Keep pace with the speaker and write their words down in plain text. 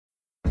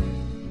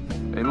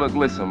Hey, look,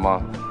 listen,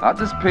 ma. I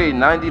just paid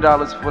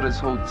 $90 for this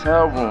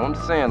hotel room.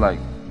 I'm saying, like,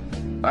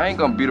 I ain't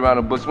gonna beat around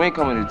the bush. We ain't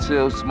coming to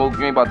chill, smoke.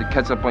 You ain't about to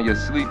catch up on your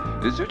sleep.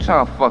 Is you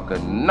trying to fuck a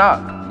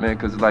knot, man?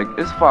 Cause like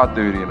it's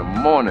 5:30 in the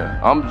morning.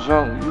 I'm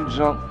drunk, you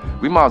drunk.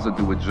 We might as well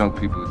do what drunk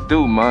people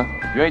do, man.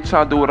 You ain't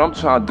trying to do what I'm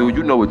trying to do.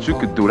 You know what you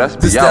could do. That's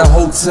this that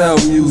hotel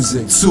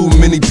music. Too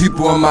many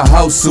people in my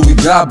house, so we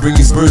gotta bring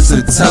these birds to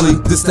the telly.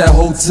 This that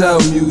hotel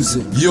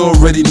music. You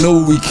already know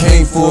what we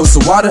came for, so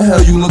why the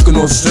hell you looking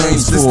all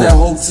strange for? This that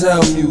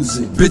hotel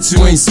music. Bitch,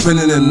 you ain't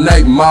spending the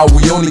night, ma.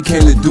 We only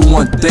came to do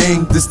one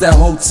thing. This that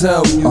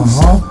hotel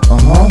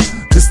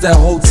music. This that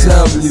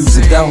hotel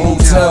music, that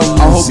hotel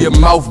music. I hope your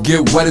mouth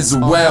get wet as a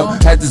well.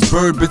 Had this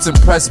bird bitch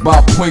impressed by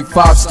a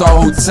 0.5-star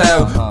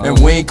hotel. And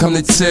we ain't come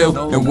to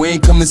chill, and we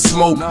ain't come to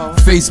smoke.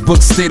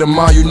 Facebook state of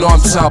mind, you know I'm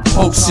tryna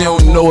poke. She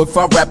don't know if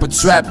I rap or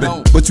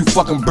trappin', but you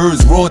fucking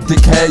birds raw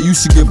dickhead. You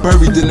should get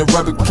buried in a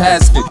rubber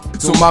casket.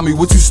 So mommy,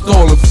 what you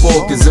stalling for?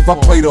 Cause if I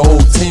play, the whole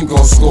team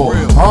gon' score,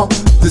 huh?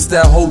 This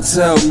that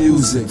hotel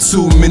music.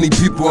 Too many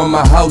people in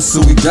my house,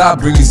 so we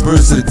gotta bring these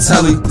birds to the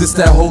telly. This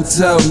that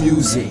hotel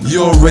music.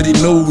 You already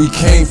know what we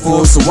came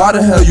for, so why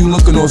the hell you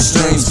looking all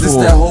strange for? This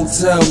that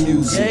hotel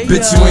music.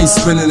 Bitch, you ain't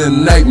spending the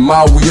night,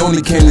 ma. We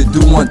only came to do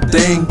one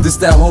thing. This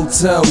that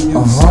hotel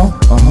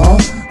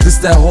music. This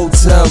that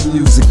hotel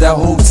music, that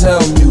hotel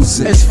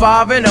music. It's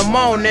 5 in the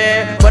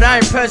morning, but I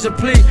ain't pressure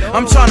plea.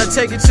 I'm tryna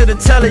take it to the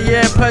telly,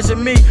 yeah, and pressure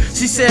me.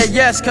 She said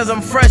yes, cause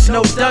I'm fresh,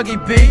 no Dougie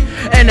B.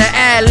 And the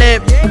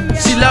ad-lib,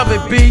 she love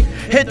it, B.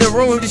 Hit the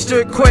room, the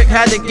street quick,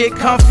 had to get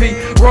comfy.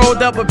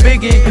 Rolled up a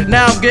biggie,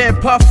 now I'm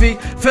getting puffy.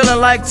 Feeling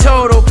like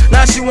Total,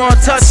 now she wanna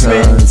touch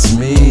me. Touch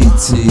me,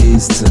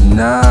 tease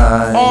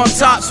tonight. On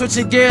top,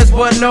 switching gears,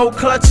 but no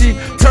clutchy.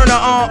 Turn her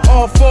on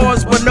all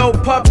fours, but no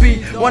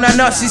puppy. When I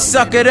nut, she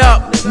suck it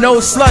up, no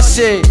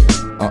slushy.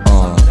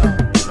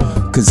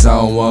 Cause I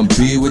don't wanna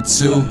be with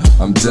you,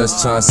 I'm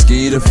just tryna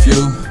skeet a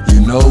few.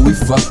 You know we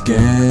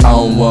fucking. I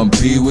don't wanna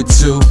be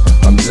with you,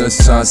 I'm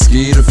just tryna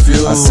skeet a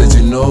few. I said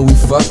you know we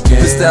fucking.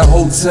 This that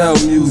hotel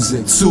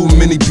music. Too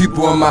many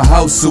people in my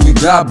house, so we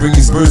gotta bring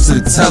these birds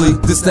to the telly.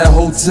 This that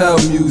hotel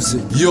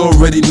music. You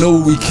already know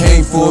what we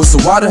came for, so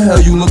why the hell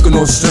you looking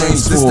all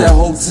strange for? This that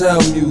hotel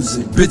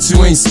music. Bitch,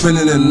 you ain't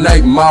spending the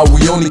night, ma.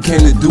 We only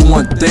came to do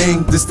one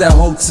thing. This that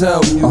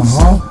hotel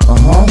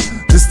music.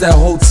 This that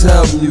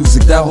hotel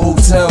music, that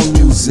hotel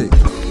music.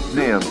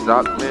 Damn,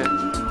 Doc,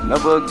 man.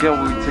 Never again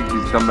will we take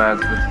these dumbass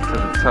bitches to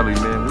the telly,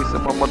 man. We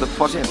spend my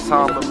motherfucking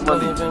time and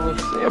money.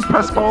 She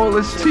impressed by all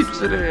this cheap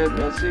shit in here,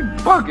 man. She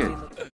bugging.